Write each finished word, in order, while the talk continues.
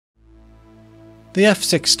The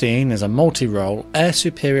F-16 is a multi-role air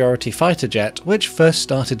superiority fighter jet which first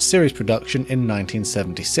started series production in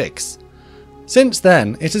 1976. Since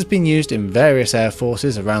then, it has been used in various air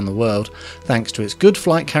forces around the world thanks to its good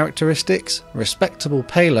flight characteristics, respectable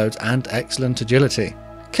payloads and excellent agility.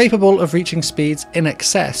 Capable of reaching speeds in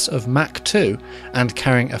excess of Mach 2 and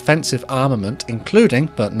carrying offensive armament including,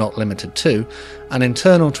 but not limited to, an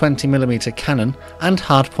internal 20mm cannon and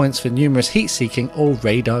hardpoints for numerous heat-seeking or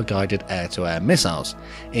radar-guided air-to-air missiles,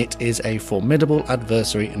 it is a formidable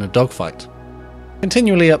adversary in a dogfight.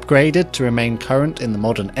 Continually upgraded to remain current in the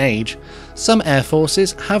modern age, some air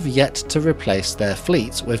forces have yet to replace their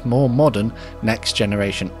fleets with more modern,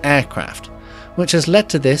 next-generation aircraft, which has led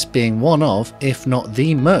to this being one of, if not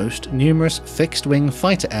the most, numerous fixed-wing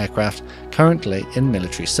fighter aircraft currently in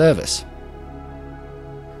military service.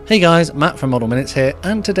 Hey guys, Matt from Model Minutes here,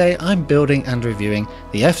 and today I'm building and reviewing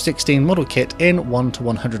the F-16 model kit in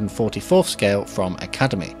 1:144 scale from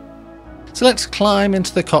Academy. So let's climb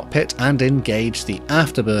into the cockpit and engage the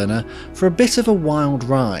afterburner for a bit of a wild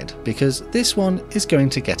ride, because this one is going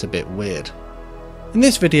to get a bit weird. In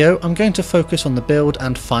this video I'm going to focus on the build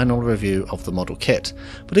and final review of the model kit,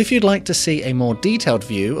 but if you'd like to see a more detailed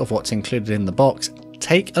view of what's included in the box,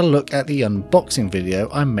 take a look at the unboxing video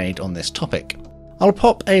I made on this topic. I'll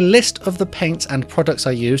pop a list of the paints and products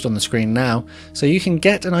I used on the screen now, so you can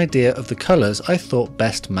get an idea of the colours I thought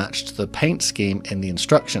best matched the paint scheme in the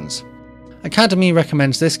instructions. Academy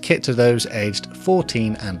recommends this kit to those aged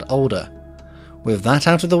 14 and older. With that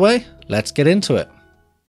out of the way, let's get into it.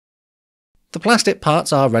 The plastic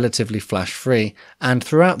parts are relatively flash free, and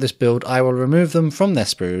throughout this build I will remove them from their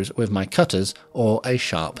sprues with my cutters or a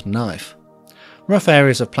sharp knife. Rough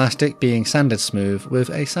areas of plastic being sanded smooth with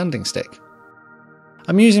a sanding stick.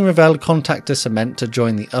 I'm using Revell contactor cement to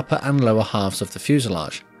join the upper and lower halves of the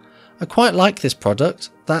fuselage. I quite like this product,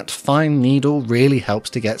 that fine needle really helps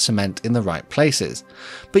to get cement in the right places,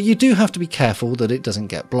 but you do have to be careful that it doesn't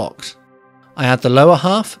get blocked. I add the lower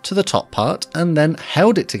half to the top part and then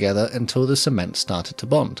held it together until the cement started to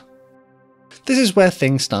bond. This is where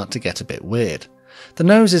things start to get a bit weird. The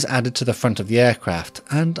nose is added to the front of the aircraft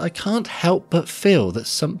and I can't help but feel that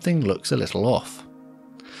something looks a little off.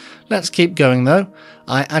 Let's keep going though.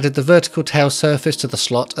 I added the vertical tail surface to the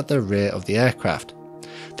slot at the rear of the aircraft.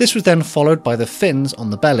 This was then followed by the fins on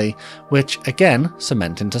the belly, which again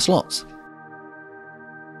cement into slots.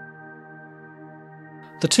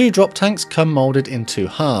 The two drop tanks come moulded in two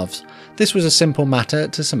halves. This was a simple matter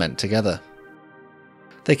to cement together.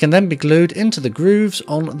 They can then be glued into the grooves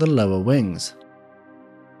on the lower wings.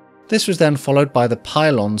 This was then followed by the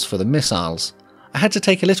pylons for the missiles. I had to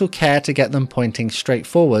take a little care to get them pointing straight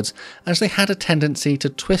forwards as they had a tendency to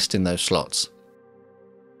twist in those slots.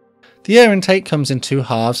 The air intake comes in two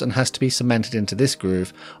halves and has to be cemented into this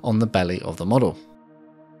groove on the belly of the model.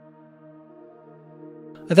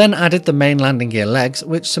 I then added the main landing gear legs,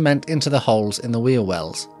 which cement into the holes in the wheel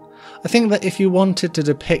wells. I think that if you wanted to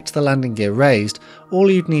depict the landing gear raised, all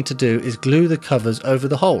you'd need to do is glue the covers over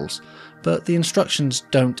the holes, but the instructions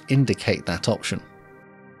don't indicate that option.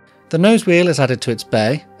 The nose wheel is added to its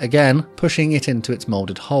bay, again pushing it into its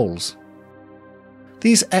moulded holes.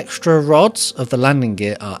 These extra rods of the landing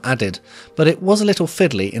gear are added, but it was a little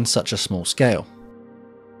fiddly in such a small scale.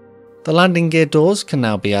 The landing gear doors can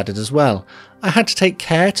now be added as well. I had to take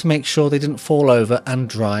care to make sure they didn't fall over and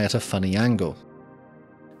dry at a funny angle.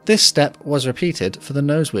 This step was repeated for the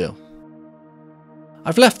nose wheel.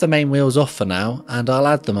 I've left the main wheels off for now and I'll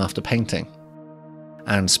add them after painting.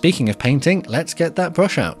 And speaking of painting, let's get that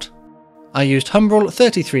brush out. I used Humbrol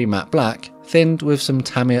 33 Matte Black, thinned with some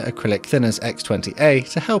Tamiya acrylic thinners X20A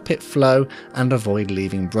to help it flow and avoid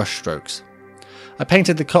leaving brush strokes. I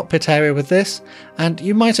painted the cockpit area with this, and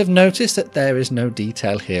you might have noticed that there is no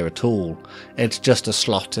detail here at all. It's just a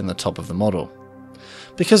slot in the top of the model.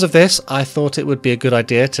 Because of this, I thought it would be a good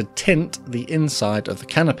idea to tint the inside of the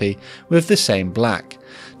canopy with the same black,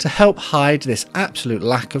 to help hide this absolute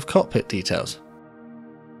lack of cockpit details.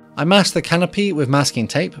 I masked the canopy with masking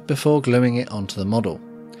tape before gluing it onto the model.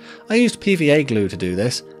 I used PVA glue to do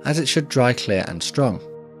this, as it should dry clear and strong.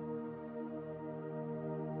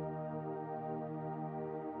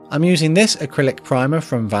 I'm using this acrylic primer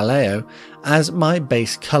from Vallejo as my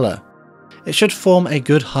base colour. It should form a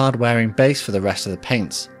good hard-wearing base for the rest of the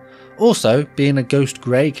paints. Also, being a ghost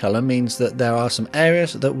grey colour means that there are some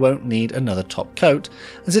areas that won't need another top coat,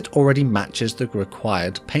 as it already matches the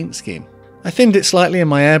required paint scheme. I thinned it slightly in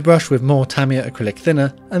my airbrush with more Tamiya acrylic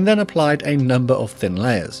thinner and then applied a number of thin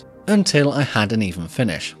layers, until I had an even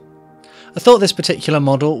finish. I thought this particular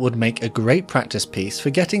model would make a great practice piece for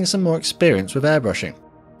getting some more experience with airbrushing.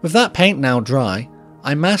 With that paint now dry,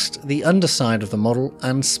 I masked the underside of the model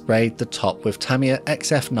and sprayed the top with Tamiya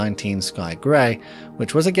XF19 Sky Grey,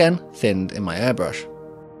 which was again thinned in my airbrush.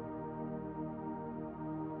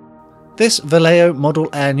 This Vallejo Model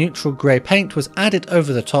Air Neutral Grey paint was added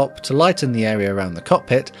over the top to lighten the area around the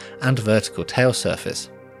cockpit and vertical tail surface.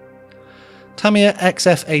 Tamiya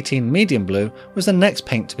XF18 Medium Blue was the next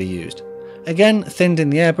paint to be used, again thinned in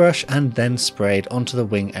the airbrush and then sprayed onto the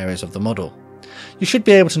wing areas of the model. You should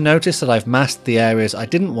be able to notice that I've masked the areas I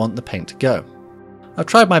didn't want the paint to go. I've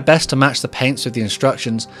tried my best to match the paints with the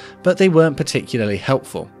instructions, but they weren't particularly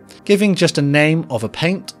helpful, giving just a name of a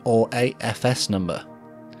paint or a FS number.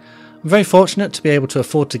 I'm very fortunate to be able to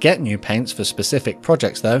afford to get new paints for specific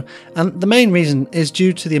projects though, and the main reason is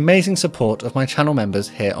due to the amazing support of my channel members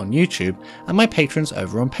here on YouTube and my patrons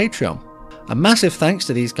over on Patreon. A massive thanks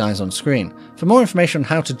to these guys on screen. For more information on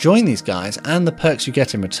how to join these guys and the perks you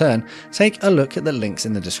get in return, take a look at the links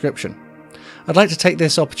in the description. I'd like to take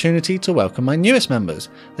this opportunity to welcome my newest members.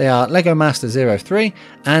 They are LegoMaster03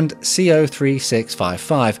 and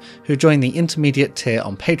CO3655, who join the intermediate tier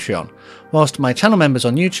on Patreon, whilst my channel members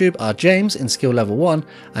on YouTube are James in skill level 1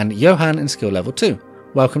 and Johan in skill level 2.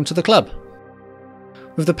 Welcome to the club.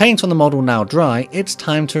 With the paint on the model now dry, it's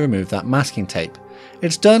time to remove that masking tape.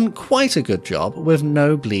 It's done quite a good job with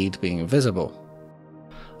no bleed being visible.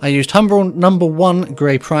 I used Humbrol No. 1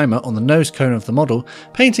 grey primer on the nose cone of the model,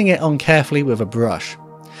 painting it on carefully with a brush.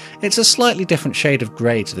 It's a slightly different shade of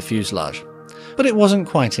grey to the fuselage, but it wasn't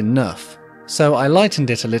quite enough, so I lightened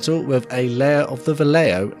it a little with a layer of the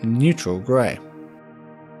Vallejo Neutral Grey.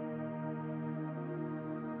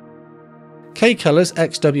 K-Color's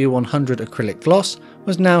XW100 acrylic gloss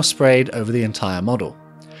was now sprayed over the entire model.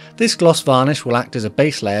 This gloss varnish will act as a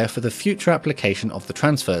base layer for the future application of the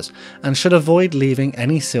transfers and should avoid leaving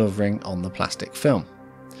any silvering on the plastic film.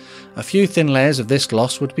 A few thin layers of this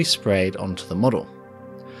gloss would be sprayed onto the model.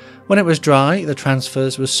 When it was dry, the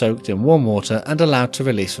transfers were soaked in warm water and allowed to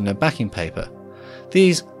release from their backing paper.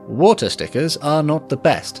 These water stickers are not the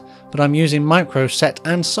best, but I'm using Micro Set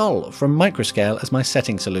and Sol from Microscale as my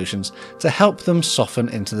setting solutions to help them soften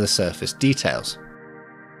into the surface details.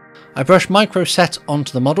 I brush Micro Set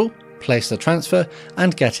onto the model, place the transfer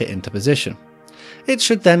and get it into position. It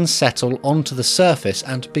should then settle onto the surface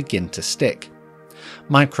and begin to stick.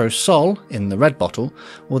 Micro Sol, in the red bottle,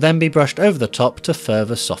 will then be brushed over the top to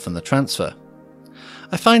further soften the transfer.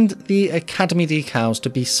 I find the Academy decals to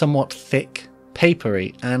be somewhat thick,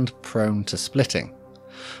 papery and prone to splitting.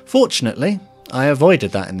 Fortunately, I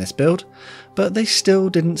avoided that in this build, but they still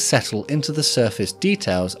didn't settle into the surface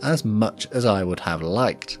details as much as I would have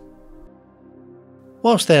liked.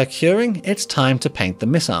 Whilst they are curing, it's time to paint the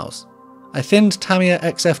missiles. I thinned Tamiya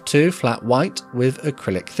XF2 flat white with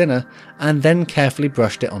acrylic thinner and then carefully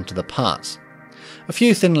brushed it onto the parts. A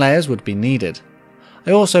few thin layers would be needed.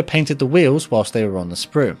 I also painted the wheels whilst they were on the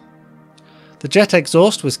sprue. The jet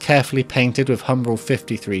exhaust was carefully painted with Humbrol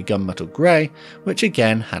 53 Gunmetal Grey, which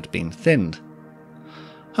again had been thinned.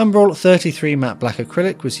 Humbrol 33 matte black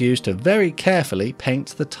acrylic was used to very carefully paint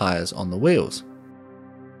the tyres on the wheels.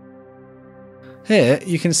 Here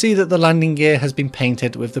you can see that the landing gear has been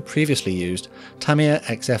painted with the previously used Tamiya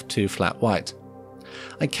XF2 flat white.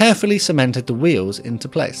 I carefully cemented the wheels into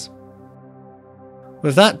place.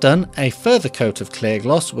 With that done, a further coat of clear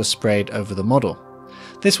gloss was sprayed over the model.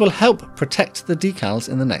 This will help protect the decals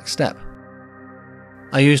in the next step.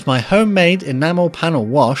 I used my homemade enamel panel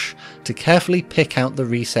wash to carefully pick out the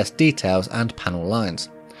recessed details and panel lines.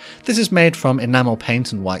 This is made from enamel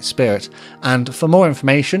paint and white spirit, and for more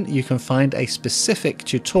information you can find a specific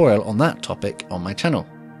tutorial on that topic on my channel.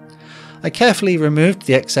 I carefully removed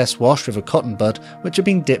the excess wash with a cotton bud which had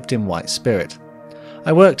been dipped in white spirit.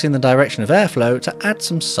 I worked in the direction of airflow to add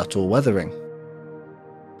some subtle weathering.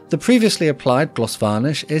 The previously applied gloss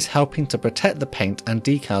varnish is helping to protect the paint and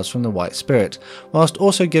decals from the white spirit, whilst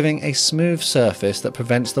also giving a smooth surface that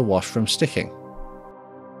prevents the wash from sticking.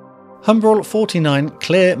 Humbrol 49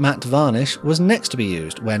 clear matte varnish was next to be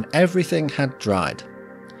used when everything had dried.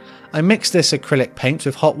 I mixed this acrylic paint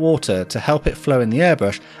with hot water to help it flow in the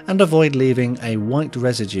airbrush and avoid leaving a white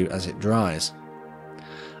residue as it dries.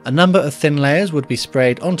 A number of thin layers would be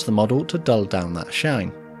sprayed onto the model to dull down that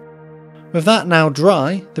shine. With that now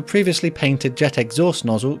dry, the previously painted jet exhaust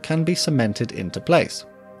nozzle can be cemented into place.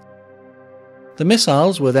 The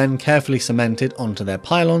missiles were then carefully cemented onto their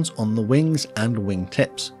pylons on the wings and wing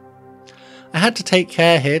tips. I had to take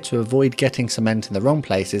care here to avoid getting cement in the wrong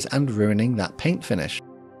places and ruining that paint finish.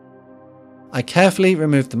 I carefully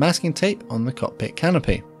removed the masking tape on the cockpit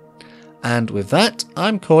canopy. And with that,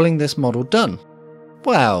 I'm calling this model done.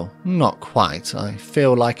 Well, not quite. I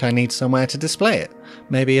feel like I need somewhere to display it.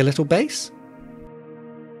 Maybe a little base?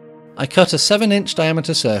 I cut a 7-inch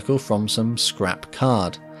diameter circle from some scrap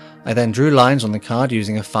card. I then drew lines on the card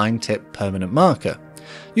using a fine tip permanent marker,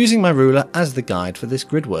 using my ruler as the guide for this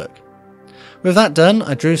grid work. With that done,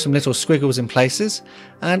 I drew some little squiggles in places,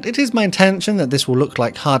 and it is my intention that this will look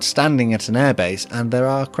like hard standing at an airbase and there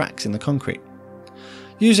are cracks in the concrete.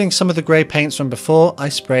 Using some of the grey paints from before, I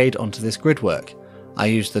sprayed onto this grid work. I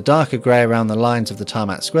used the darker grey around the lines of the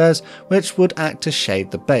tarmac squares, which would act to shade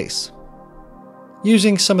the base.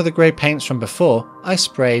 Using some of the grey paints from before, I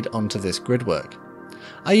sprayed onto this grid work.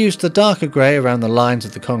 I used the darker grey around the lines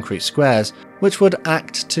of the concrete squares, which would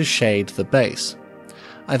act to shade the base.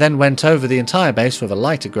 I then went over the entire base with a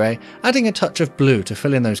lighter grey, adding a touch of blue to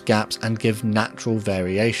fill in those gaps and give natural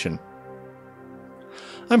variation.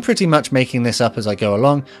 I'm pretty much making this up as I go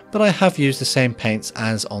along, but I have used the same paints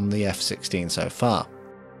as on the F-16 so far.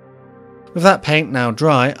 With that paint now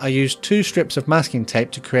dry, I used 2 strips of masking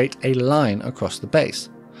tape to create a line across the base.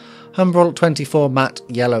 Humbrol 24 matte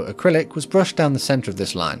yellow acrylic was brushed down the centre of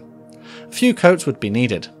this line. A few coats would be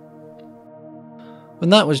needed. When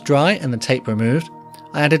that was dry and the tape removed,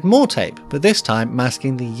 I added more tape, but this time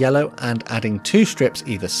masking the yellow and adding 2 strips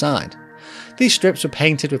either side. These strips were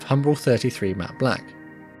painted with Humbrol 33 matte black.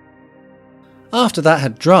 After that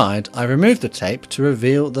had dried, I removed the tape to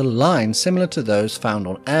reveal the lines similar to those found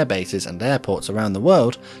on air bases and airports around the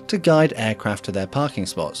world to guide aircraft to their parking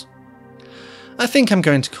spots. I think I'm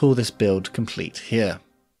going to call this build complete here.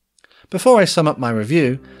 Before I sum up my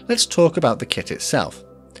review, let's talk about the kit itself.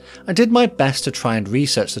 I did my best to try and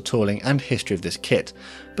research the tooling and history of this kit,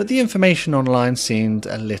 but the information online seemed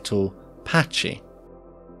a little patchy.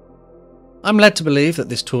 I'm led to believe that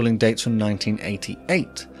this tooling dates from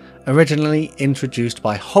 1988, originally introduced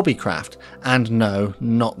by Hobbycraft, and no,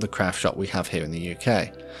 not the craft shop we have here in the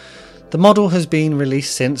UK. The model has been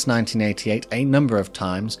released since 1988 a number of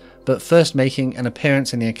times, but first making an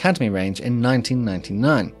appearance in the Academy range in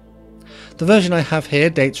 1999. The version I have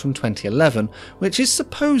here dates from 2011, which is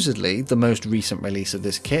supposedly the most recent release of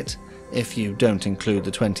this kit, if you don't include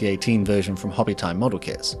the 2018 version from Hobbytime model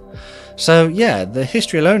kits. So yeah, the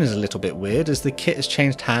history alone is a little bit weird, as the kit has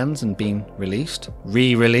changed hands and been released,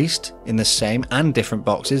 re-released in the same and different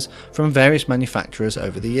boxes from various manufacturers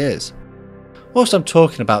over the years. Whilst I'm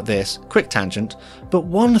talking about this, quick tangent, but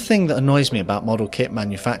one thing that annoys me about model kit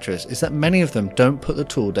manufacturers is that many of them don't put the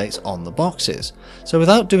tool dates on the boxes. So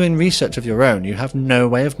without doing research of your own, you have no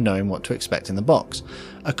way of knowing what to expect in the box.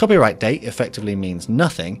 A copyright date effectively means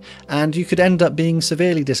nothing, and you could end up being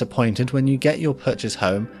severely disappointed when you get your purchase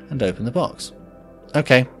home and open the box.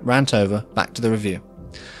 Okay, rant over, back to the review.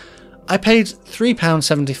 I paid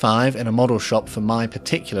 £3.75 in a model shop for my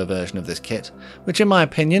particular version of this kit, which in my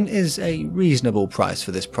opinion is a reasonable price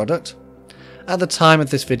for this product. At the time of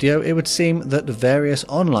this video, it would seem that various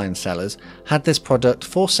online sellers had this product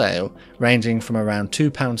for sale ranging from around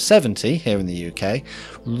 £2.70 here in the UK,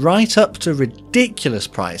 right up to ridiculous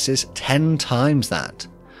prices 10 times that.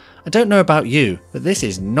 I don't know about you, but this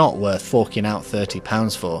is not worth forking out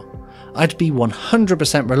 £30 for. I'd be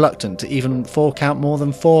 100% reluctant to even fork out more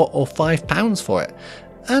than £4 or £5 for it,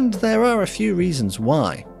 and there are a few reasons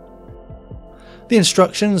why. The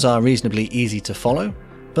instructions are reasonably easy to follow,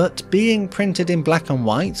 but being printed in black and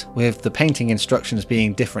white, with the painting instructions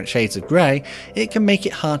being different shades of grey, it can make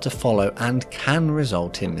it hard to follow and can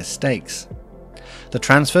result in mistakes. The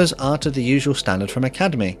transfers are to the usual standard from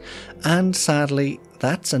Academy, and sadly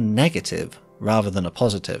that's a negative rather than a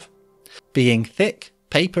positive. Being thick,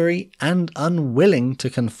 papery and unwilling to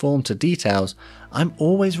conform to details, I'm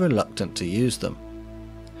always reluctant to use them.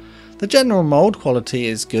 The general mould quality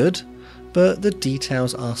is good, but the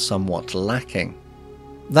details are somewhat lacking.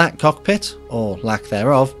 That cockpit, or lack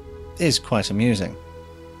thereof, is quite amusing.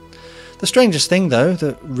 The strangest thing though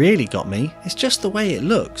that really got me is just the way it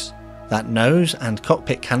looks. That nose and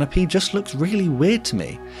cockpit canopy just looks really weird to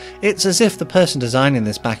me. It's as if the person designing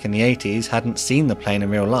this back in the 80s hadn't seen the plane in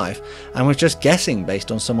real life and was just guessing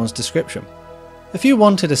based on someone's description. If you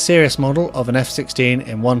wanted a serious model of an F-16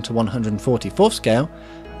 in 1:144 scale,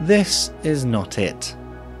 this is not it.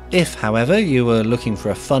 If, however, you were looking for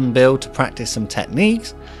a fun build to practice some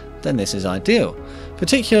techniques, then this is ideal,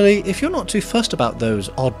 particularly if you're not too fussed about those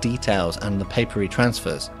odd details and the papery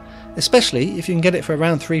transfers. Especially if you can get it for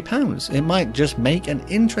around £3, it might just make an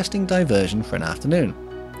interesting diversion for an afternoon.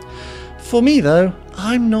 For me though,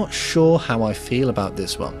 I'm not sure how I feel about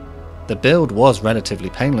this one. The build was relatively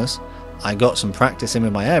painless, I got some practice in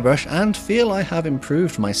with my airbrush and feel I have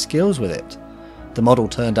improved my skills with it. The model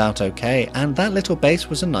turned out okay, and that little base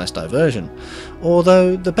was a nice diversion,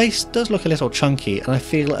 although the base does look a little chunky and I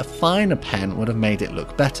feel a finer pen would have made it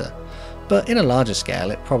look better, but in a larger scale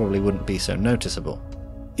it probably wouldn't be so noticeable.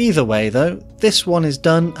 Either way though, this one is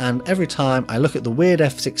done, and every time I look at the weird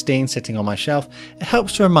F-16 sitting on my shelf, it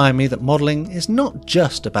helps to remind me that modelling is not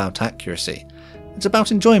just about accuracy, it's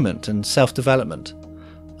about enjoyment and self-development.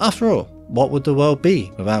 After all, what would the world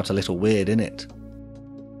be without a little weird in it?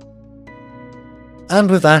 And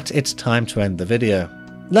with that, it's time to end the video.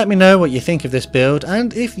 Let me know what you think of this build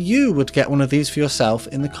and if you would get one of these for yourself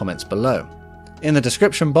in the comments below. In the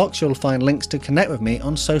description box you'll find links to connect with me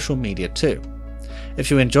on social media too. If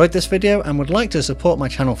you enjoyed this video and would like to support my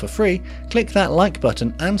channel for free, click that like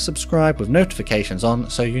button and subscribe with notifications on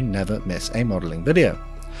so you never miss a modelling video.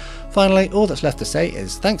 Finally, all that's left to say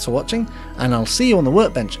is thanks for watching, and I'll see you on the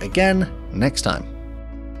workbench again next time.